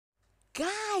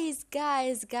Guys,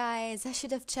 I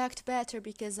should have checked better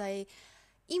because I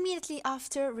immediately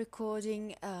after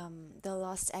recording the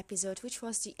last episode, which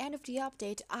was the end of the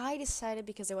update, I decided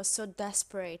because I was so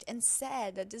desperate and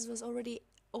sad that this was already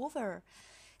over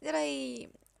that I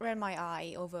ran my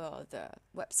eye over the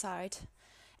website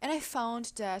and I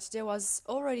found that there was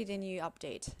already the new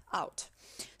update out.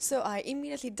 So I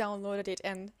immediately downloaded it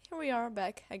and here we are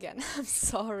back again. I'm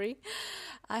sorry.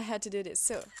 I had to do this.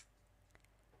 So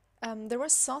there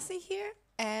was something here,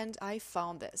 and I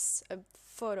found this a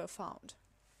photo found.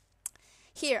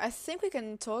 Here, I think we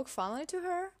can talk finally to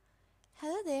her.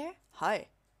 Hello there. Hi.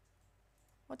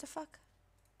 What the fuck?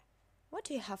 What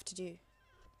do you have to do?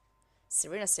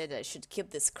 Serena said that I should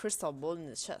keep this crystal ball in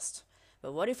the chest.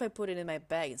 But what if I put it in my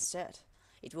bag instead?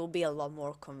 It will be a lot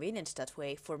more convenient that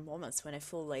way for moments when I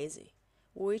feel lazy.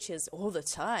 Which is all the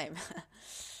time.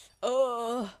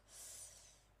 Oh,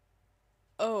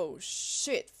 oh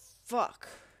shit, fuck.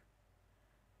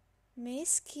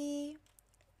 Misky,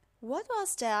 what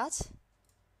was that?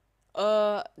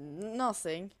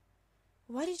 Nothing.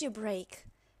 What did you break?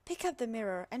 Pick up the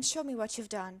mirror and show me what you've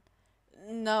done.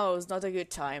 No, it's not a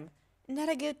good time. Not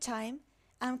a good time?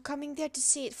 I'm coming there to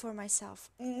see it for myself.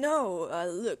 No,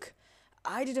 look,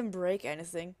 I didn't break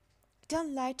anything.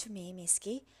 Don't lie to me,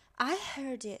 Misky. I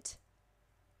heard it.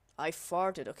 I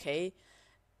farted, okay?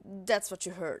 That's what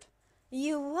you heard.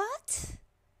 You what?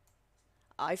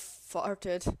 I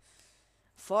farted.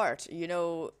 Fart,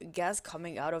 gas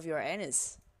coming out of your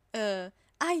anus. Uh,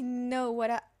 I know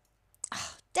what I.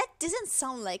 That doesn't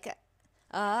sound like a.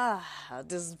 Ah,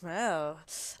 the smell.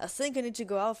 I think I need to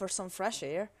go out for some fresh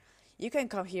air. You can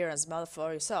come here and smell it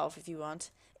for yourself if you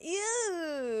want.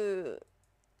 Ew!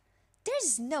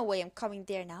 There's no way I'm coming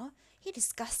there now, you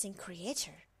disgusting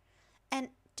creature. And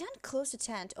don't close the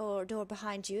tent or door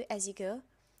behind you as you go.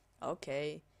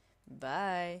 Okay,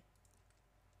 bye.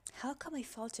 How come I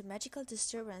felt a magical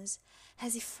disturbance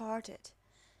as he farted?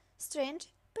 Strange,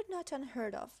 but not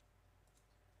unheard of.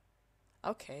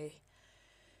 Okay.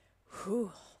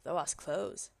 Whew, that was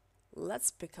close.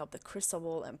 Let's pick up the crystal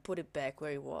ball and put it back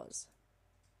where it was.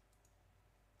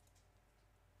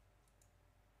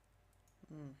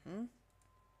 Mm-hmm.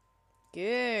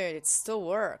 Good, it still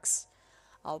works.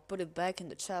 I'll put it back in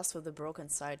the chest with the broken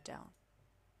side down.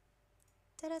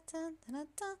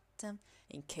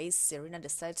 In case Serena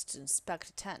decides to inspect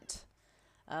the tent.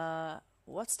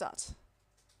 What's that?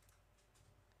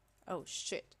 Oh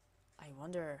shit. I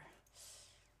wonder.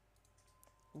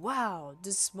 Wow,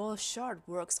 this small shard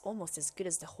works almost as good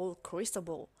as the whole crystal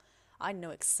ball. I know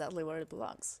exactly where it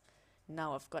belongs.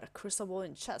 Now I've got a crystal ball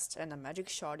in chest and a magic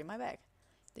shard in my bag.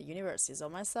 The universe is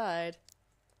on my side.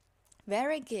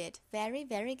 Very good, very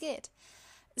good.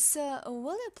 So,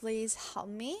 will you please help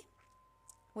me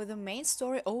with the main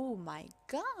story? Oh my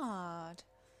god.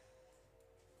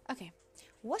 Okay,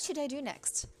 what should I do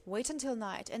next? Wait until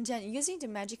night and then, using the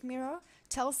magic mirror,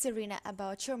 tell Serena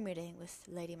about your meeting with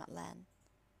Lady Madeleine.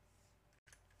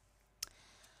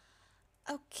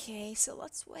 Okay, so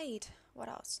let's wait. What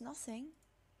else? Nothing.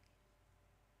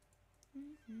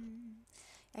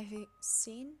 Have you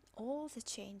seen all the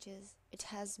changes it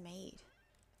has made?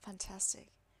 Fantastic.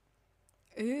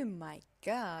 Oh my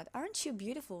god, aren't you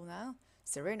beautiful now?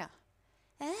 Serena.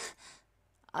 Eh?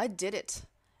 I did it.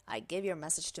 I gave your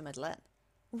message to Madeleine.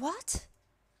 What?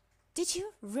 Did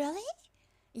you really?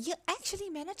 You actually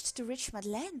managed to reach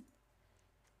Madeleine?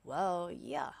 Well,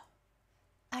 yeah.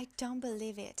 I don't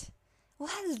believe it.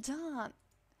 Well done.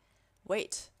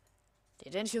 Wait,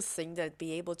 didn't you think that I'd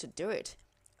be able to do it?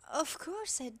 Of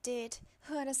course I did.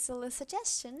 What a silly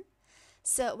suggestion.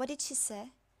 So, what did she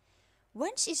say?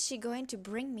 When is she going to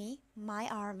bring me my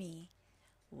army?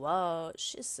 Well,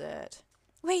 she said.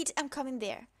 Wait, I'm coming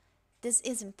there. This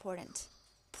is important.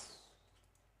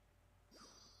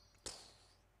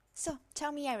 So,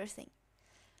 tell me everything.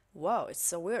 Wow, it's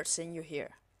so weird seeing you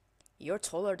here. You're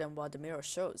taller than what the mirror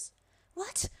shows.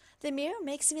 What? The mirror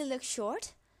makes me look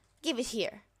short? Give it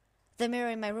here. The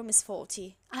mirror in my room is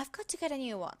faulty. I've got to get a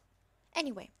new one.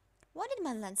 Anyway, what did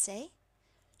Madeleine say?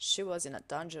 She was in a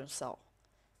dungeon cell.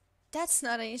 That's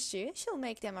not an issue. She'll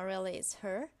make them release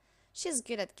her. She's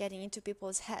good at getting into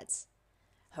people's heads.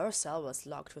 Her cell was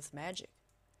locked with magic.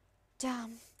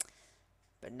 Damn.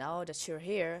 But now that you're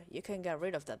here, you can get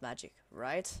rid of that magic,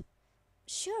 right?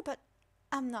 Sure, but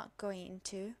I'm not going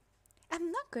to.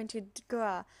 I'm not going to go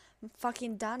a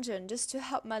fucking dungeon just to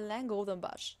help Madeleine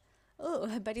Goldenbush. Oh,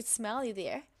 I bet it's smelly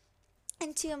there.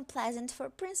 And too unpleasant for a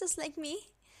princess like me.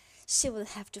 She will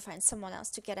have to find someone else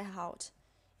to get her out.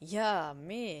 Yeah,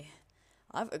 me.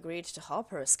 I've agreed to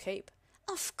help her escape.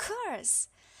 Of course.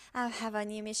 I have a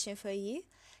new mission for you.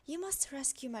 You must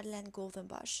rescue Madeleine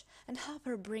Goldenbush and help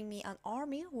her bring me an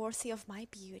army worthy of my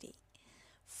beauty.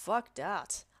 Fuck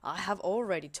that. I have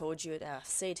already told you that I've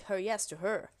said her yes to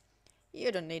her.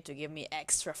 You don't need to give me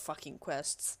extra fucking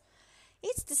quests.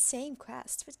 It's the same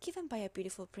quest, but given by a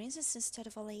beautiful princess instead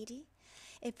of a lady.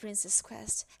 A princess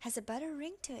quest has a better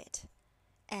ring to it,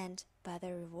 and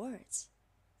better rewards.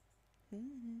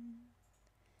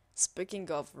 Speaking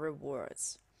of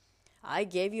rewards, I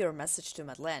gave you your message to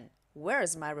Madeleine. Where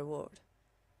is my reward?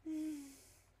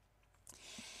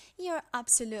 You're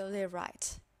absolutely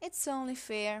right. It's only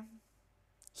fair.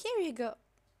 Here you go.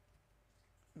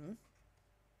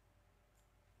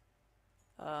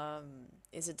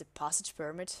 Is it the passage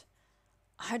permit?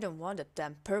 I don't want a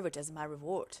damn permit as my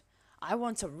reward. I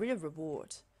want a real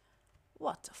reward.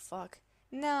 What the fuck?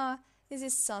 No, this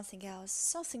is something else,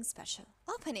 something special.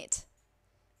 Open it.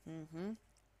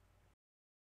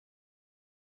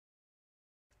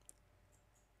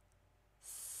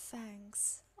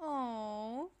 Thanks.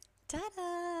 Oh,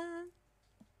 ta-da!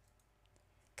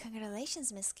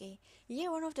 Congratulations, Miss Kay.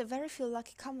 You're one of the very few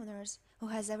lucky commoners who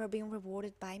has ever been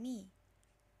rewarded by me.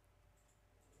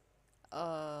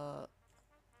 Uh,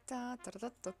 Da, da, da,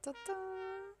 da, da, da.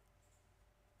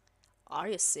 are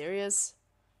you serious?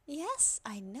 Yes,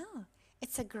 I know.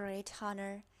 It's a great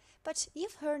honor. But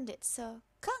you've earned it, so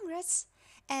congrats!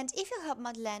 And if you help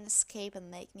Madeleine escape and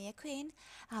make me a queen,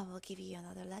 I will give you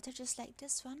another letter just like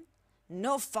this one.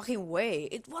 No fucking way.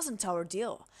 It wasn't our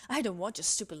deal. I don't want your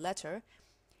stupid letter.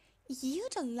 You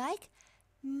don't like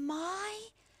my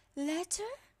letter?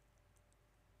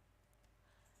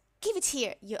 Give it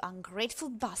here, you ungrateful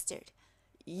bastard.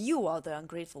 You are the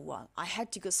ungrateful one. I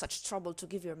had to go such trouble to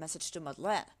give your message to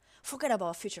Madeleine. Forget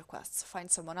about future quests.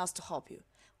 Find someone else to help you.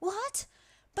 What?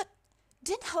 But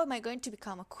then how am I going to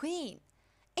become a queen?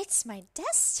 It's my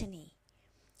destiny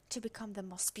to become the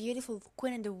most beautiful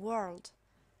queen in the world.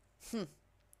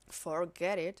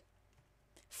 Forget it.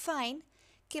 Fine,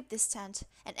 keep this tent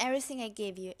and everything I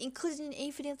gave you, including an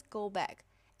infinite gold bag,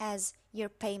 as your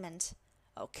payment.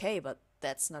 Okay, but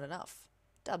that's not enough.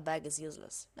 That bag is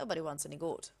useless. Nobody wants any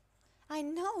gold. I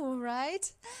know,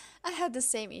 right? I had the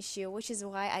same issue, which is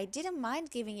why I didn't mind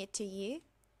giving it to you.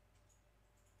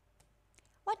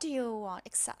 What do you want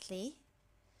exactly?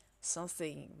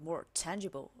 Something more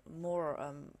tangible, more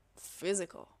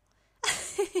physical.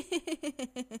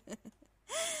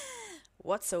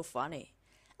 What's so funny?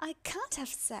 I can't have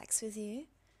sex with you.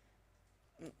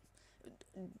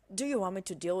 Do you want me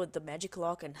to deal with the magic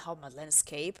lock and help Madeleine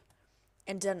escape?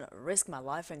 And then risk my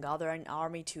life and gather an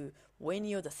army to win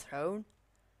you the throne?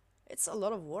 It's a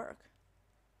lot of work.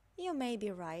 You may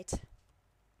be right,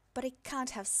 but I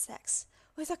can't have sex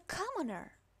with a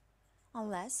commoner.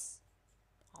 Unless...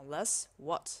 Unless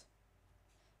what?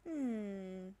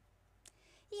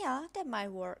 Yeah, that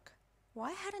might work.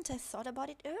 Why hadn't I thought about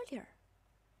it earlier?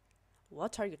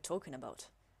 What are you talking about?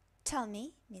 Tell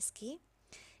me, Miss Key,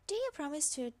 do you promise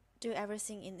to do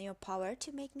everything in your power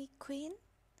to make me queen?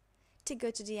 To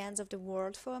go to the ends of the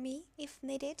world for me, if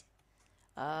needed?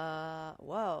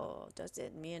 Well, does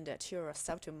it mean that you're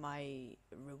accepting my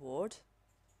reward?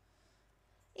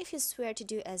 If you swear to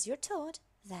do as you're told,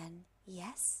 then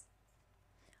yes.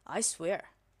 I swear.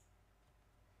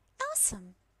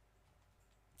 Awesome.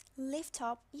 Lift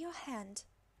up your hand.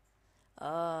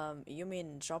 You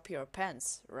mean drop your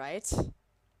pants, right?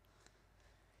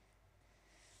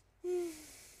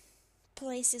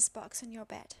 Place this box on your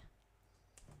bed.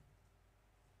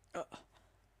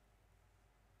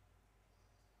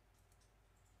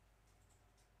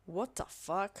 What the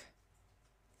fuck?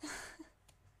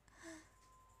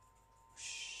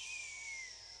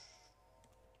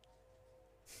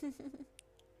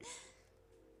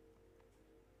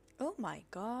 Oh my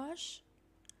gosh.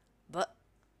 But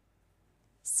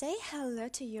Say hello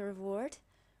to your reward.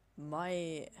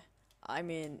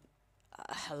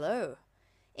 hello.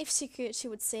 If she could, she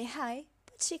would say hi,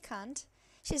 but she can't.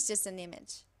 She's just an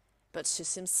image. But she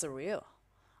seems surreal.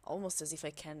 Almost as if I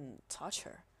can touch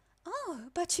her. Oh,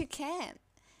 but you can.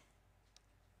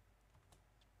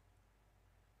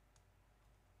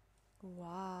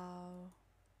 Wow.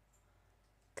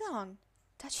 Go on,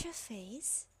 touch your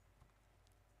face.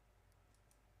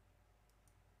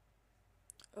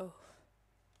 Oh.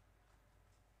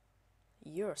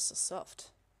 You're so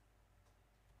soft.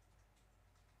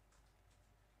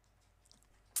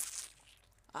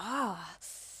 Ah,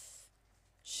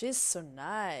 she's so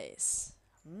nice.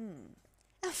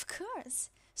 Of course,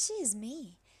 she is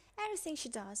me. Everything she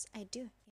does, I do.